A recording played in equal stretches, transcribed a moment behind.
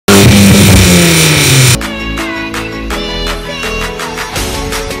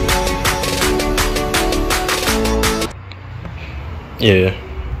Yeah,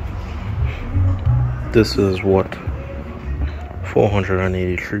 this is what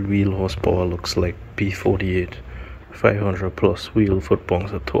 483 wheel horsepower looks like. B48, 500 plus wheel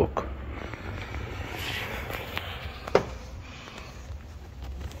foot-pounds of torque.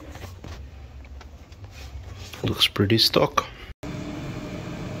 Looks pretty stock.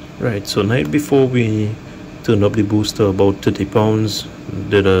 Right, so night before we turned up the boost to about 30 pounds,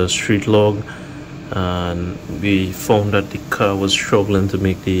 did a street log, and we found that the car was struggling to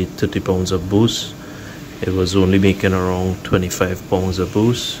make the 30 pounds of boost. It was only making around 25 pounds of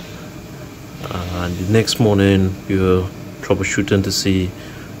boost. And the next morning we were troubleshooting to see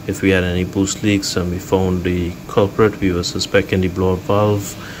if we had any boost leaks, and we found the culprit. We were suspecting the blowout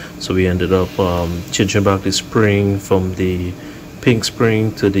valve, so we ended up changing back the spring from the pink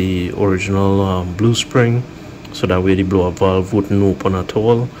spring to the original blue spring, so that way the blowout valve wouldn't open at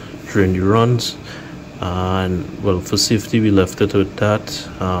all during the runs. And well, for safety we left it with that,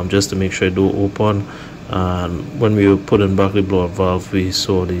 just to make sure it don't open. And when we were putting back the blowout valve, we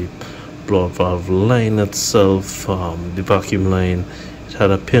saw the blowout valve line itself, the vacuum line, it had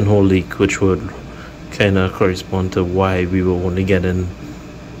a pinhole leak, which would kind of correspond to why we were only getting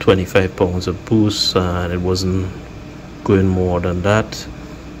 25 pounds of boost and it wasn't going more than that.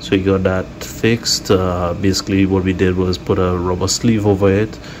 So we got that fixed. Basically what we did was put a rubber sleeve over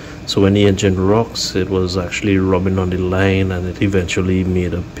it, so when the engine rocks, it was actually rubbing on the line, and it eventually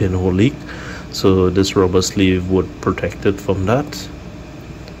made a pinhole leak. So this rubber sleeve would protect it from that.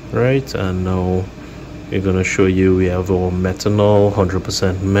 Right, and now we're gonna show you, we have our methanol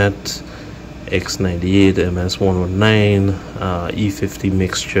 100% met X98 MS119 E50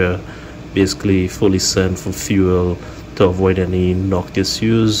 mixture, basically fully sent for fuel to avoid any knock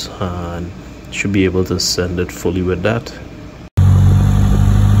issues, and should be able to send it fully with that.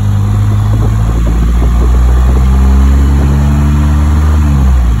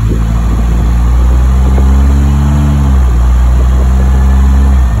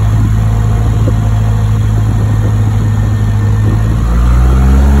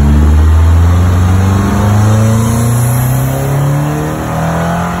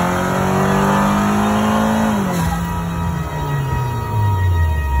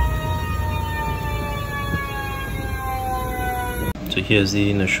 So here's the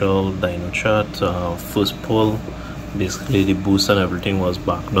initial dyno chart. First pull, basically the boost and everything was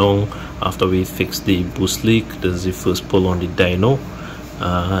back down after we fixed the boost leak. This is the first pull on the dyno,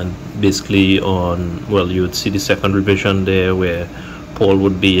 and basically on, well, you would see the second revision there where Paul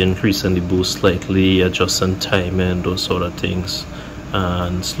would be increasing the boost slightly, adjusting timing, those sort of things,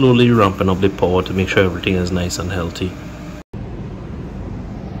 and slowly ramping up the power to make sure everything is nice and healthy.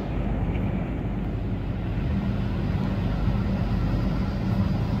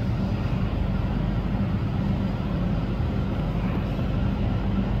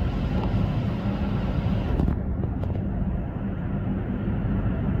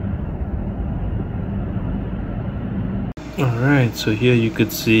 Alright, so here you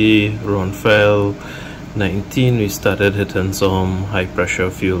could see run file 19, we started hitting some high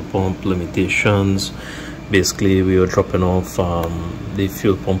pressure fuel pump limitations. Basically we were dropping off, the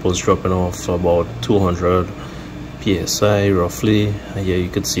fuel pump was dropping off about 200 psi roughly, and here you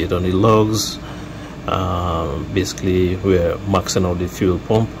could see it on the logs. Basically we're maxing out the fuel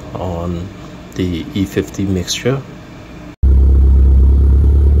pump on the E50 mixture.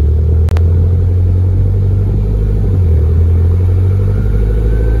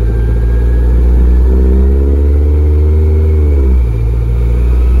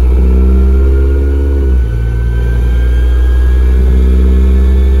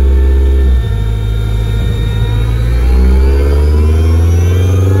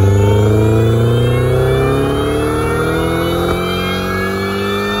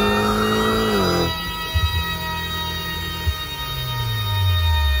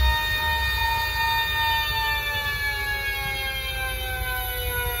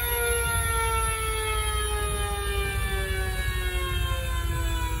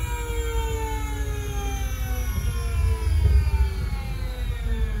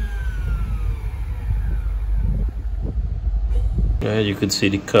 Yeah, you could see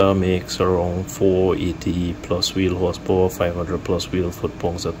the car makes around 480 plus wheel horsepower, 500 plus wheel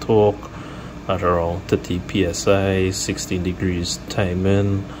foot-pounds of torque at around 30 psi, 16 degrees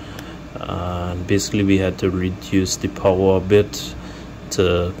timing, and basically we had to reduce the power a bit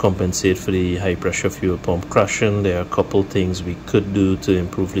to compensate for the high pressure fuel pump crashing. There are a couple things we could do to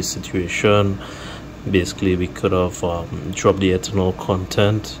improve the situation. Basically we could have dropped the ethanol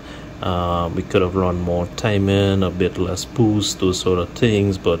content. We could have run more timing, a bit less boost, those sort of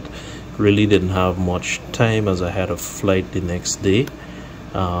things, but really didn't have much time as I had a flight the next day.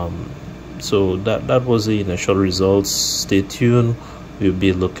 So that was the initial results. Stay tuned. We'll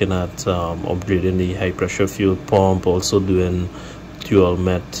be looking at upgrading the high pressure fuel pump, also doing dual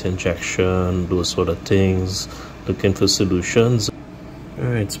met injection, those sort of things, looking for solutions.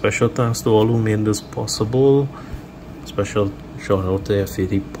 Alright, special thanks to all who made this possible. Special shout out to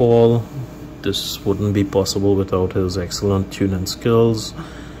F80Paul. This wouldn't be possible without his excellent tuning skills.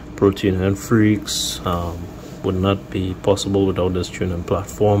 Pro tuning freaks, would not be possible without this tuning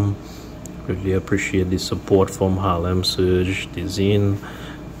platform. Really appreciate the support from Halim, Serge, Dzenan.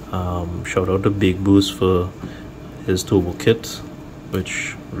 Shout out to BigBoost for his turbo kit,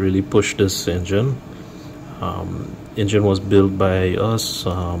 which really pushed this engine. Engine was built by us.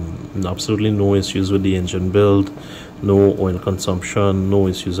 Absolutely no issues with the engine build, no oil consumption, no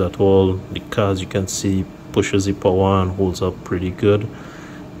issues at all. The car, as you can see, pushes the power and holds up pretty good.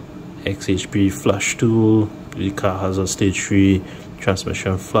 XHP flash tool. The car has a stage 3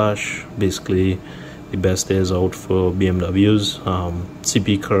 transmission flash. Basically the best days out for BMWs.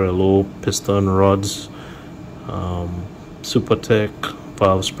 CP Carello piston rods, Supertech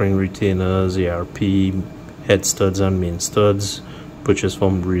valve spring retainers, ARP head studs and main studs, purchased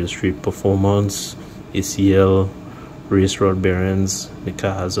from Real Street Performance. ACL race rod bearings. The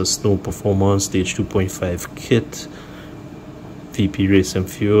car has a snow performance stage 2.5 kit, VP racing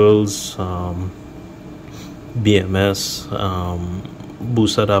fuels, BMS,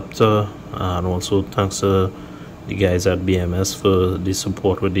 boost adapter, and also thanks to the guys at BMS for the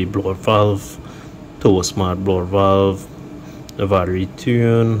support with the blower valve, Turbo Smart blower valve, the battery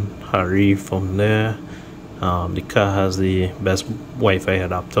tune, Harry from there. The car has the best Wi-Fi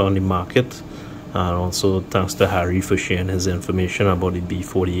adapter on the market, and also thanks to Harry for sharing his information about the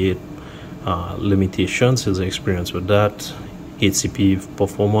B48 limitations, his experience with that. HCP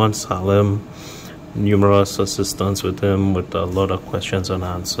performance, Halim, numerous assistants with him with a lot of questions and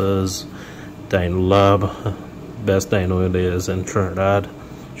answers. Dyno Lab, best dyno there is in Trinidad.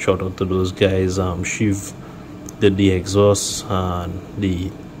 Shout out to those guys. Shiv did the exhaust and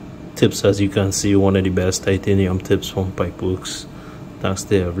the tips, as you can see, one of the best titanium tips from Pipeworks. Thanks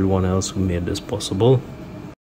to everyone else who made this possible.